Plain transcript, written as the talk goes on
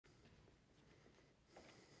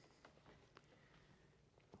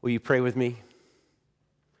Will you pray with me?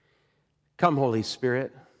 Come, Holy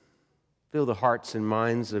Spirit, fill the hearts and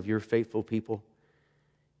minds of your faithful people.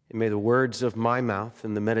 And may the words of my mouth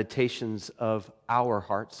and the meditations of our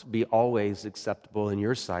hearts be always acceptable in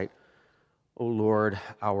your sight, O Lord,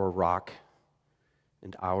 our rock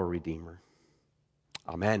and our Redeemer.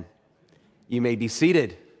 Amen. You may be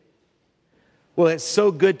seated. Well, it's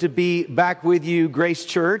so good to be back with you, Grace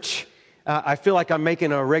Church. I feel like I'm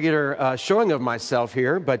making a regular showing of myself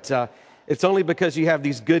here, but it's only because you have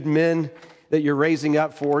these good men that you're raising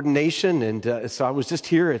up for ordination. And so I was just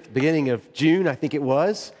here at the beginning of June, I think it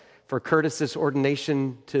was, for Curtis's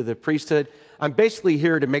ordination to the priesthood. I'm basically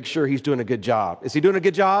here to make sure he's doing a good job. Is he doing a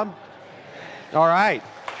good job? All right.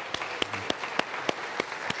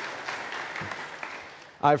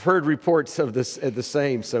 I've heard reports of this the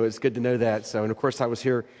same, so it's good to know that. So, and of course, I was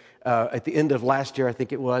here at the end of last year, I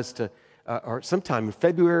think it was, or sometime in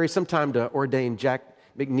February, sometime to ordain Jack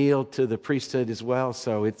McNeil to the priesthood as well.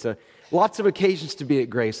 So it's lots of occasions to be at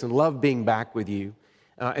Grace and love being back with you.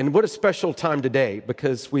 And what a special time today,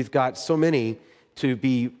 because we've got so many to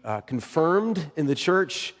be confirmed in the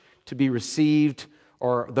church, to be received,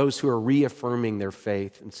 or those who are reaffirming their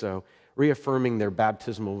faith. And so reaffirming their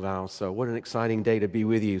baptismal vows. So what an exciting day to be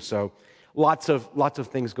with you. So lots of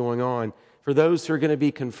things going on. For those who are going to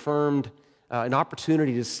be confirmed, an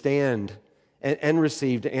opportunity to stand and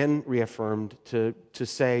received and reaffirmed to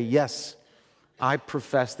say, yes, I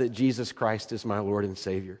profess that Jesus Christ is my Lord and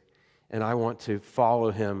Savior, and I want to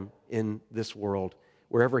follow him in this world,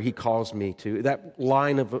 wherever he calls me to. That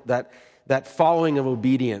line of that following of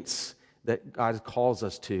obedience that God calls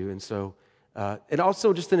us to. And so and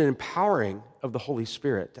also just an empowering of the Holy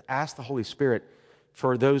Spirit, to ask the Holy Spirit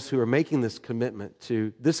for those who are making this commitment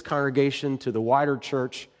to this congregation, to the wider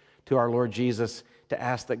church, to our Lord Jesus, to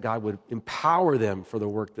ask that God would empower them for the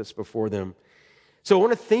work that's before them. So I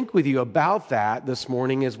want to think with you about that this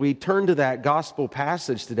morning as we turn to that gospel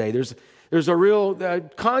passage today. There's a real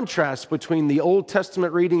contrast between the Old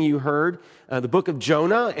Testament reading you heard, the book of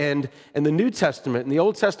Jonah, and the New Testament. In the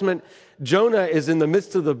Old Testament, Jonah is in the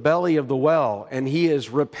midst of the belly of the well, and he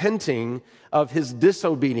is repenting of his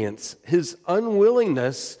disobedience, his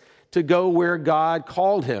unwillingness to go where God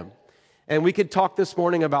called him. And we could talk this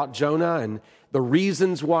morning about Jonah and the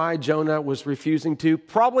reasons why Jonah was refusing to.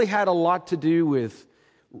 Probably had a lot to do with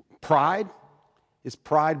pride, his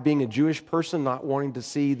pride being a Jewish person, not wanting to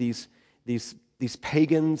see these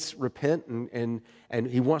pagans repent, and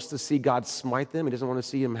he wants to see God smite them. He doesn't want to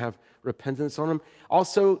see him have repentance on him.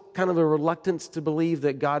 Also, kind of a reluctance to believe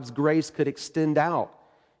that God's grace could extend out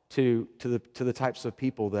to the types of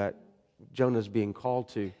people that Jonah's being called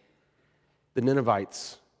to, the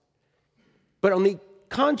Ninevites. But on the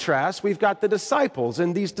contrast, we've got the disciples,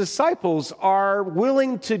 and these disciples are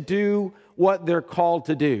willing to do what they're called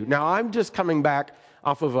to do. Now, I'm just coming back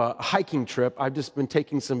off of a hiking trip. I've just been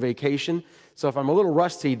taking some vacation. So if I'm a little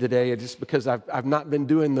rusty today, it's just because I've not been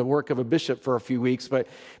doing the work of a bishop for a few weeks. But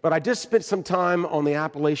I just spent some time on the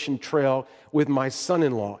Appalachian Trail with my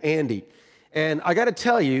son-in-law, Andy. And I got to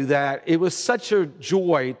tell you that it was such a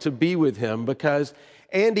joy to be with him, because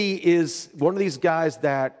Andy is one of these guys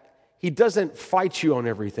that he doesn't fight you on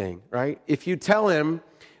everything, right? If you tell him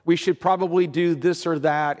we should probably do this or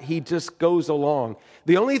that, he just goes along.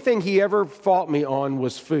 The only thing he ever fought me on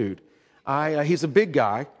was food. He's a big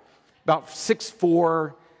guy, about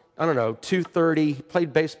 6'4", 230,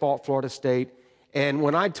 played baseball at Florida State. And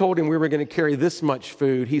when I told him we were going to carry this much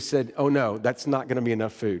food, he said, oh no, that's not going to be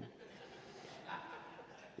enough food.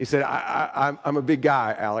 He said, I'm a big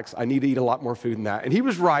guy, Alex. I need to eat a lot more food than that. And he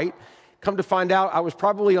was right. Come to find out, I was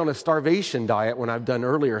probably on a starvation diet when I've done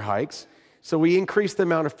earlier hikes. So we increased the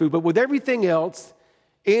amount of food. But with everything else,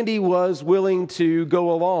 Andy was willing to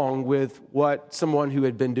go along with what someone who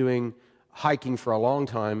had been doing hiking for a long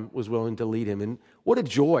time was willing to lead him. And what a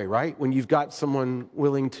joy, right? When you've got someone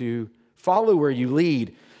willing to follow where you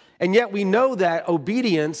lead. And yet we know that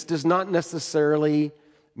obedience does not necessarily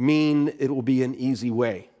mean it will be an easy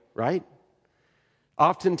way, right?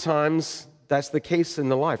 Oftentimes, that's the case in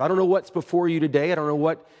the life. I don't know what's before you today. I don't know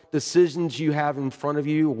what decisions you have in front of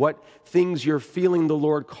you, what things you're feeling the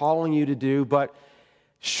Lord calling you to do, but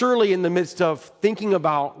surely in the midst of thinking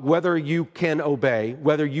about whether you can obey,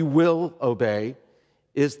 whether you will obey,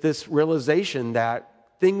 is this realization that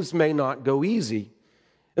things may not go easy.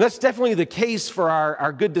 And that's definitely the case for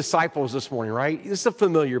our good disciples this morning, right? This is a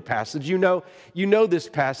familiar passage. You know this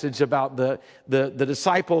passage about the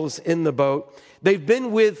disciples in the boat. They've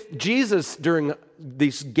been with Jesus during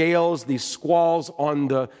these gales, these squalls on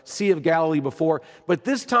the Sea of Galilee before. But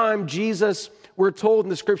this time, Jesus, we're told in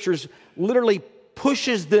the scriptures, literally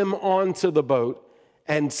pushes them onto the boat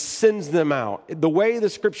and sends them out. The way the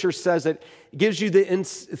scripture says it gives you the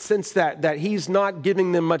sense that he's not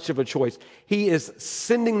giving them much of a choice. He is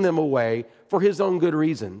sending them away for his own good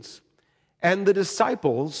reasons. And the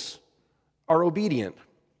disciples are obedient.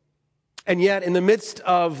 And yet, in the midst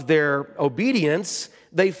of their obedience,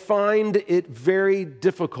 they find it very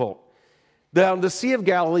difficult. Now, the Sea of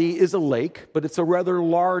Galilee is a lake, but it's a rather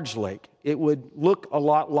large lake. It would look a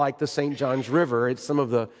lot like the St. Johns River at some of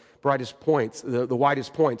the brightest points, the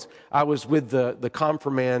widest points. I was with the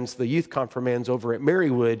confirmands, the youth confirmands over at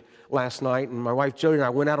Marywood last night, and my wife Jody and I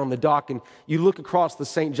went out on the dock, and you look across the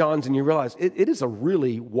St. Johns and you realize it is a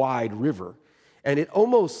really wide river. And it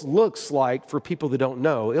almost looks like, for people that don't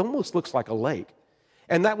know, it almost looks like a lake.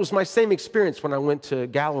 And that was my same experience when I went to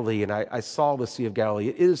Galilee and I saw the Sea of Galilee.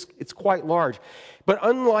 It's quite large. But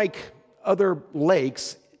unlike other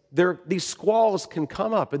lakes, these squalls can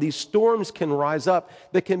come up and these storms can rise up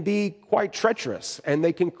that can be quite treacherous, and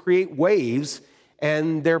they can create waves.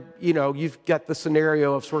 And you've got the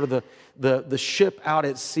scenario of sort of the ship out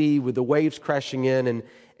at sea with the waves crashing in.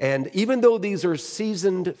 And even though these are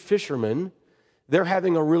seasoned fishermen, they're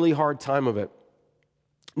having a really hard time of it.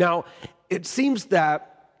 Now, it seems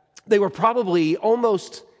that they were probably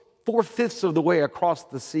almost 4/5 of the way across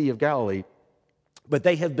the Sea of Galilee, but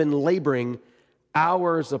they have been laboring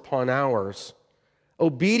hours upon hours,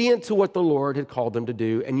 obedient to what the Lord had called them to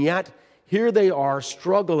do, and yet here they are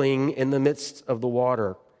struggling in the midst of the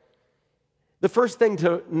water. The first thing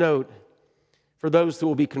to note for those who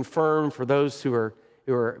will be confirmed, for those who are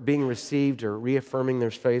being received or reaffirming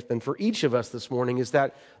their faith, and for each of us this morning, is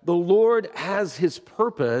that the Lord has his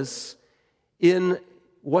purpose in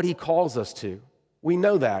what he calls us to. We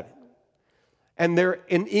know that. And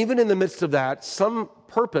even in the midst of that, some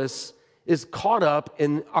purpose is caught up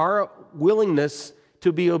in our willingness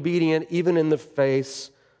to be obedient, even in the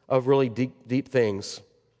face of really deep, deep things.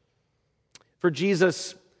 For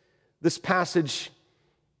Jesus, this passage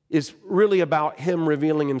is really about him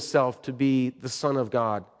revealing himself to be the Son of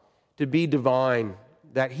God, to be divine,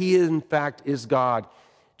 that he in fact is God.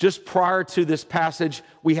 Just prior to this passage,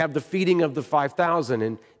 we have the feeding of the 5,000,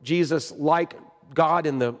 and Jesus, like God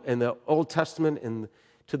in the Old Testament and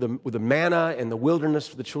with the manna and the wilderness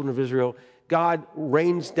for the children of Israel, God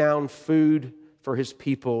rains down food for his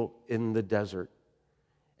people in the desert.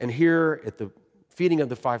 And here at the feeding of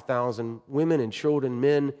the 5,000, women and children,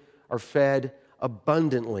 men are fed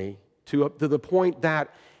abundantly to the point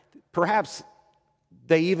that perhaps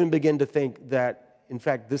they even begin to think that, in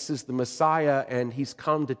fact, this is the Messiah and he's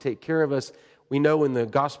come to take care of us. We know in the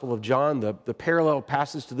Gospel of John, the parallel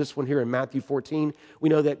passage to this one here in Matthew 14, we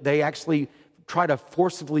know that they actually try to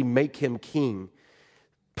forcibly make him king.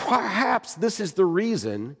 Perhaps this is the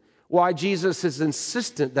reason why Jesus is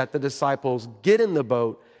insistent that the disciples get in the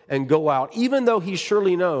boat and go out, even though he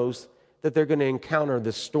surely knows that they're going to encounter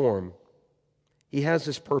this storm. He has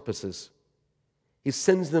his purposes. He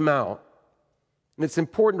sends them out. And it's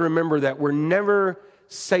important to remember that we're never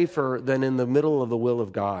safer than in the middle of the will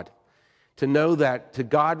of God. To know that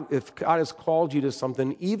if God has called you to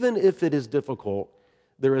something, even if it is difficult,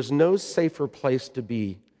 there is no safer place to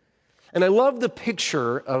be. And I love the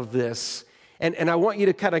picture of this, and I want you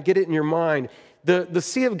to kind of get it in your mind. The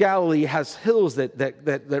Sea of Galilee has hills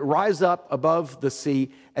that rise up above the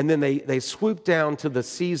sea, and then they swoop down to the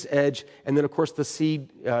sea's edge, and then, of course, the sea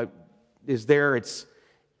is there. It's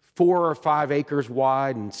 4 or 5 acres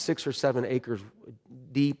wide and 6 or 7 acres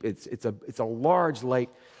deep. It's a large lake.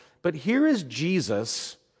 But here is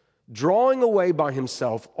Jesus drawing away by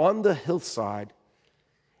himself on the hillside,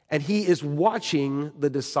 and he is watching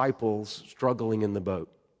the disciples struggling in the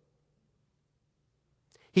boat.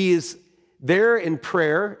 He is there in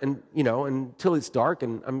prayer, and until it's dark,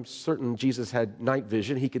 and I'm certain Jesus had night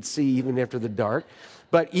vision. He could see even after the dark.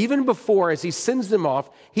 But even before, as he sends them off,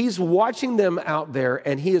 he's watching them out there,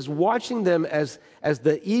 and he is watching them as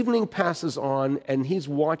the evening passes on, and he's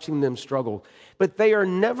watching them struggle. But they are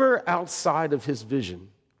never outside of his vision.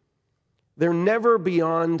 They're never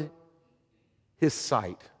beyond his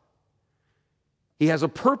sight. He has a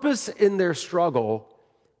purpose in their struggle,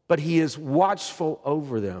 but he is watchful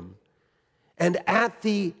over them. And at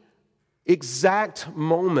the exact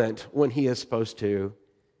moment when he is supposed to,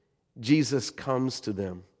 Jesus comes to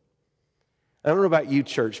them. I don't know about you,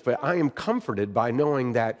 church, but I am comforted by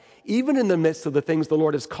knowing that even in the midst of the things the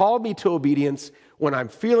Lord has called me to obedience, when I'm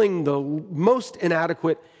feeling the most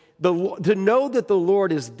inadequate, to know that the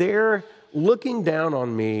Lord is there looking down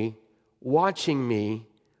on me, watching me,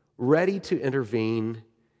 ready to intervene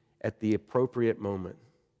at the appropriate moment.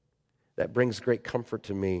 That brings great comfort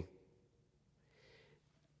to me.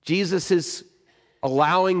 Jesus is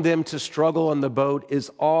allowing them to struggle on the boat is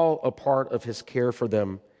all a part of his care for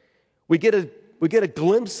them. We get a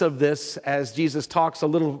glimpse of this as Jesus talks a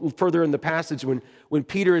little further in the passage when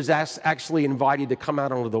Peter is actually invited to come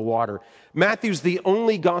out onto the water. Matthew's the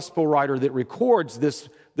only gospel writer that records this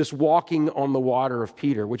walking on the water of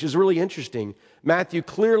Peter, which is really interesting. Matthew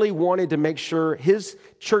clearly wanted to make sure his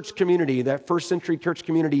church community, that first century church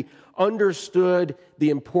community, understood the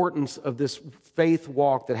importance of this faith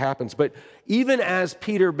walk that happens. But even as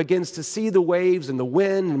Peter begins to see the waves and the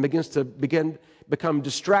wind and begins to become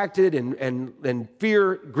distracted and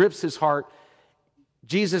fear grips his heart,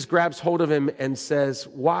 Jesus grabs hold of him and says,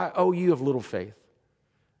 "Why, oh, you have little faith."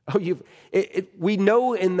 We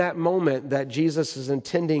know in that moment that Jesus is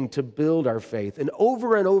intending to build our faith. And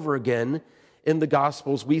over again in the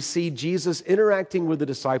Gospels, we see Jesus interacting with the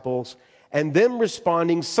disciples and them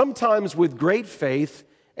responding sometimes with great faith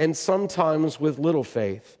and sometimes with little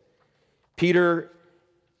faith. Peter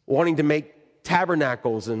wanting to make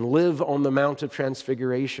tabernacles and live on the Mount of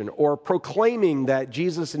Transfiguration, or proclaiming that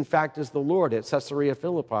Jesus in fact is the Lord at Caesarea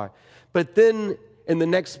Philippi. But then in the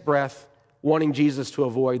next breath, wanting Jesus to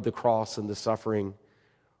avoid the cross and the suffering,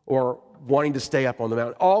 or wanting to stay up on the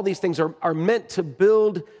mountain. All these things are meant to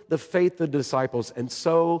build the faith of the disciples, and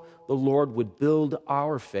so the Lord would build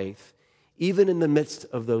our faith, even in the midst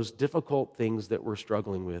of those difficult things that we're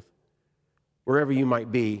struggling with. Wherever you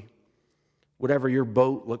might be, whatever your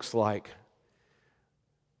boat looks like,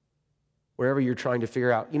 wherever you're trying to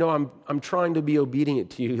figure out, I'm trying to be obedient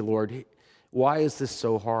to you, Lord. Why is this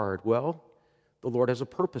so hard? Well, the Lord has a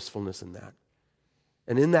purposefulness in that.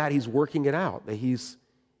 And in that, he's working it out, that he's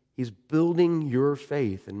building your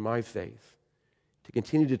faith and my faith to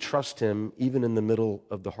continue to trust him even in the middle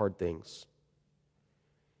of the hard things.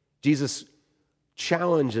 Jesus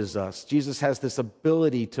challenges us. Jesus has this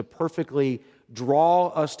ability to perfectly draw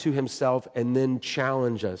us to himself and then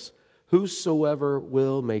challenge us. Whosoever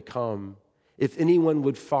will may come. If anyone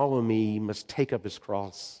would follow me, he must take up his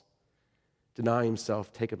cross. Deny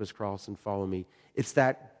himself, take up his cross, and follow me. It's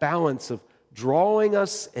that balance of drawing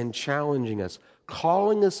us and challenging us,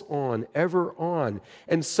 calling us on, ever on.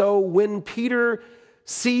 And so when Peter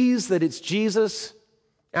sees that it's Jesus,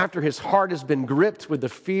 after his heart has been gripped with the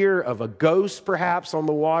fear of a ghost perhaps on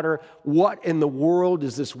the water, what in the world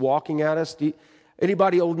is this walking at us?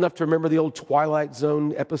 Anybody old enough to remember the old Twilight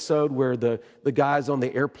Zone episode where the guy's on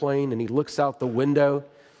the airplane and he looks out the window?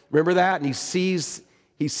 Remember that? And he sees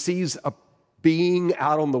a being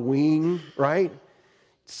out on the wing, right?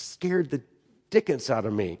 It scared the dickens out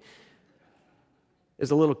of me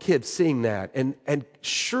as a little kid seeing that. And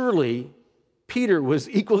surely Peter was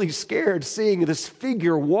equally scared seeing this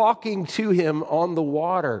figure walking to him on the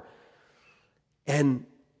water. And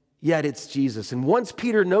yet it's Jesus. And once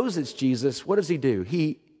Peter knows it's Jesus, what does he do?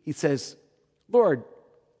 He says, "Lord,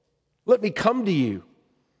 let me come to you."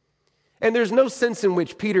 And there's no sense in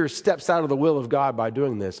which Peter steps out of the will of God by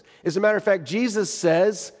doing this. As a matter of fact, Jesus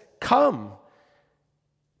says, "Come."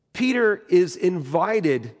 Peter is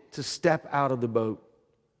invited to step out of the boat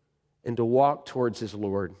and to walk towards his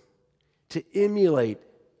Lord, to emulate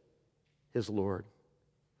his Lord.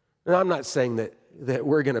 And I'm not saying that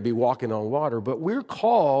we're going to be walking on water, but we're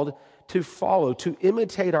called to follow, to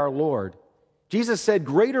imitate our Lord. Jesus said,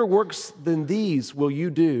 "Greater works than these will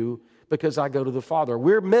you do, because I go to the Father."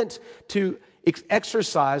 We're meant to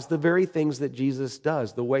exercise the very things that Jesus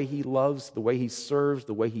does, the way he loves, the way he serves,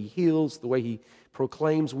 the way he heals, the way he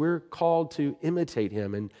proclaims. We're called to imitate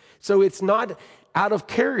him. And so it's not out of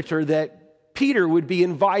character that Peter would be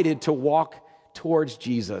invited to walk towards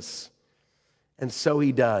Jesus. And so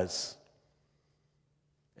he does,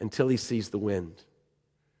 until he sees the wind,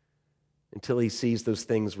 until he sees those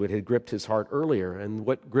things that had gripped his heart earlier and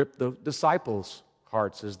what gripped the disciples'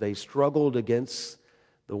 hearts as they struggled against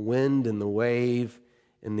the wind and the wave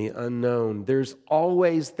and the unknown. There's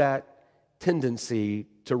always that tendency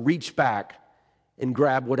to reach back and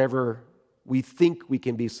grab whatever we think we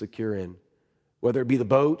can be secure in, whether it be the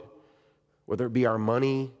boat, whether it be our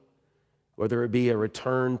money, whether it be a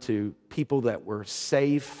return to people that were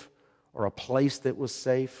safe or a place that was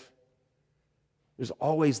safe. There's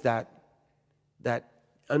always that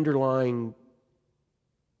underlying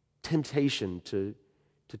temptation to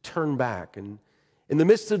turn back. And in the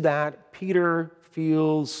midst of that, Peter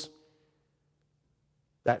feels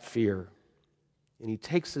that fear. And he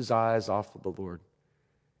takes his eyes off of the Lord.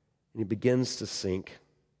 And he begins to sink.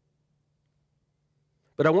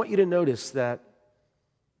 But I want you to notice that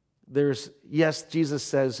yes, Jesus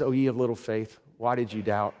says, "Oh, ye of little faith, why did you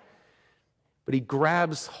doubt?" But he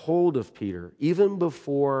grabs hold of Peter, even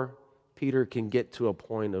before Peter can get to a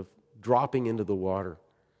point of dropping into the water.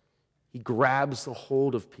 He grabs the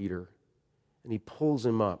hold of Peter and he pulls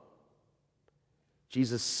him up.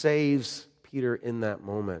 Jesus saves Peter in that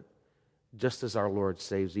moment, just as our Lord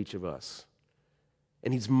saves each of us.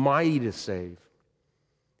 And he's mighty to save.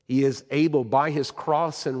 He is able, by his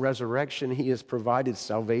cross and resurrection, he has provided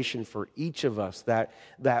salvation for each of us,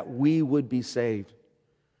 that we would be saved.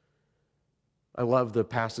 I love the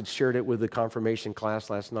passage, shared it with the confirmation class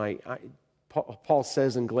last night. Paul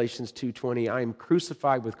says in Galatians 2:20, I am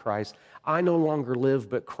crucified with Christ. I no longer live,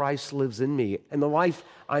 but Christ lives in me. And the life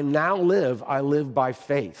I now live, I live by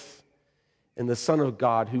faith in the Son of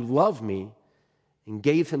God who loved me and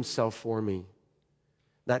gave himself for me.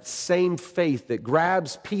 That same faith that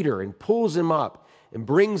grabs Peter and pulls him up and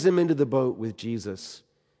brings him into the boat with Jesus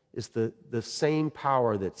is the same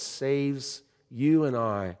power that saves you and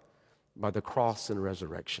I by the cross and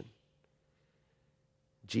resurrection.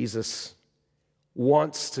 Jesus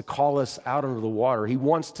wants to call us out into the water. He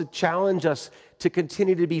wants to challenge us to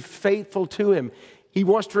continue to be faithful to him. He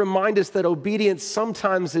wants to remind us that obedience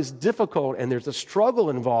sometimes is difficult and there's a struggle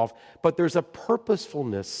involved, but there's a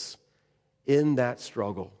purposefulness in that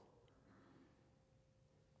struggle.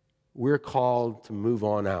 We're called to move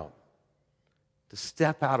on out, to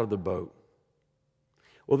step out of the boat.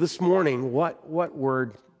 Well, this morning, what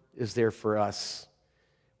word is there for us?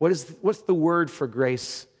 What's the word for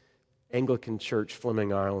Grace Anglican Church,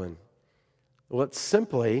 Fleming Island? Well, it's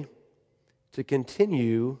simply to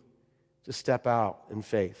continue to step out in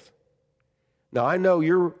faith. Now, I know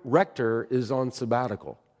your rector is on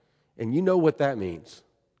sabbatical, and you know what that means.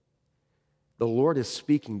 The Lord is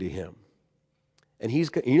speaking to him. And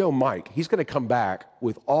Mike, he's going to come back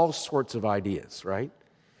with all sorts of ideas, right?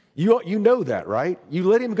 You know that, right? You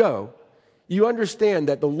let him go. You understand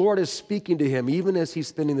that the Lord is speaking to him even as he's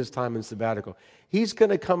spending this time in sabbatical. He's going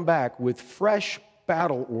to come back with fresh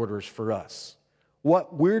battle orders for us.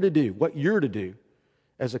 What we're to do, what you're to do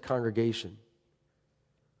as a congregation.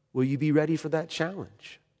 Will you be ready for that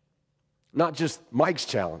challenge? Not just Mike's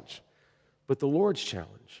challenge, but the Lord's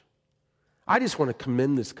challenge. I just want to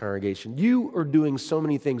commend this congregation. You are doing so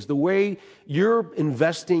many things. The way you're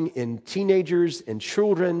investing in teenagers and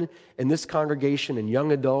children in this congregation and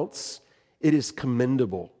young adults, it is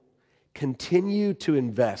commendable. Continue to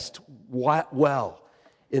invest well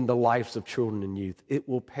in the lives of children and youth. It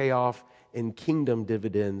will pay off in kingdom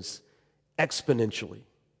dividends exponentially.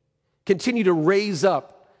 Continue to raise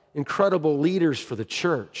up incredible leaders for the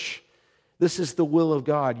church. This is the will of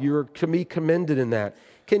God. You're to be commended in that.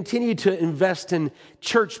 Continue to invest in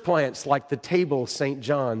church plants like the Table St.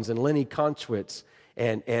 John's and Lenny Conchwitz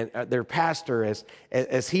and their pastor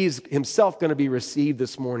as he's himself going to be received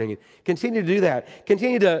this morning. Continue to do that.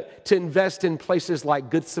 Continue to invest in places like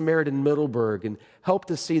Good Samaritan Middleburg and help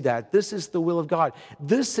to see that. This is the will of God.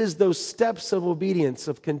 This is those steps of obedience,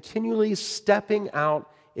 of continually stepping out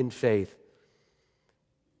in faith.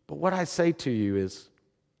 But what I say to you is,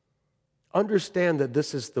 understand that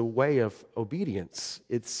this is the way of obedience.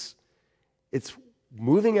 It's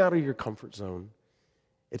moving out of your comfort zone.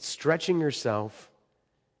 It's stretching yourself.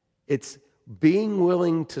 It's being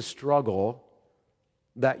willing to struggle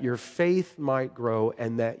that your faith might grow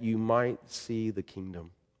and that you might see the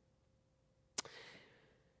kingdom.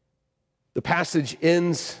 The passage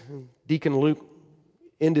ends, Deacon Luke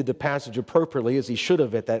ended the passage appropriately, as he should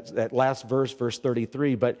have at that last verse, verse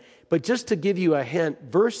 33. But just to give you a hint,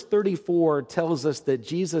 verse 34 tells us that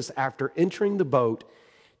Jesus, after entering the boat,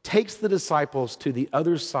 takes the disciples to the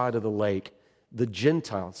other side of the lake, the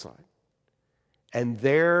Gentile side. And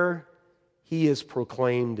there he is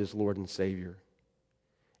proclaimed as Lord and Savior.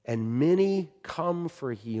 And many come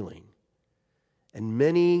for healing. And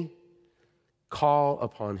many call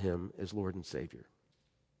upon him as Lord and Savior.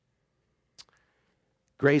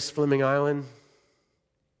 Grace Fleming Island,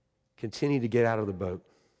 continue to get out of the boat.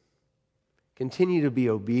 Continue to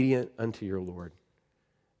be obedient unto your Lord,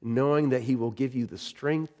 knowing that he will give you the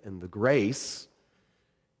strength and the grace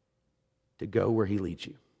to go where he leads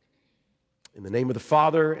you. In the name of the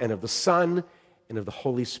Father, and of the Son, and of the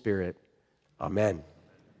Holy Spirit, amen.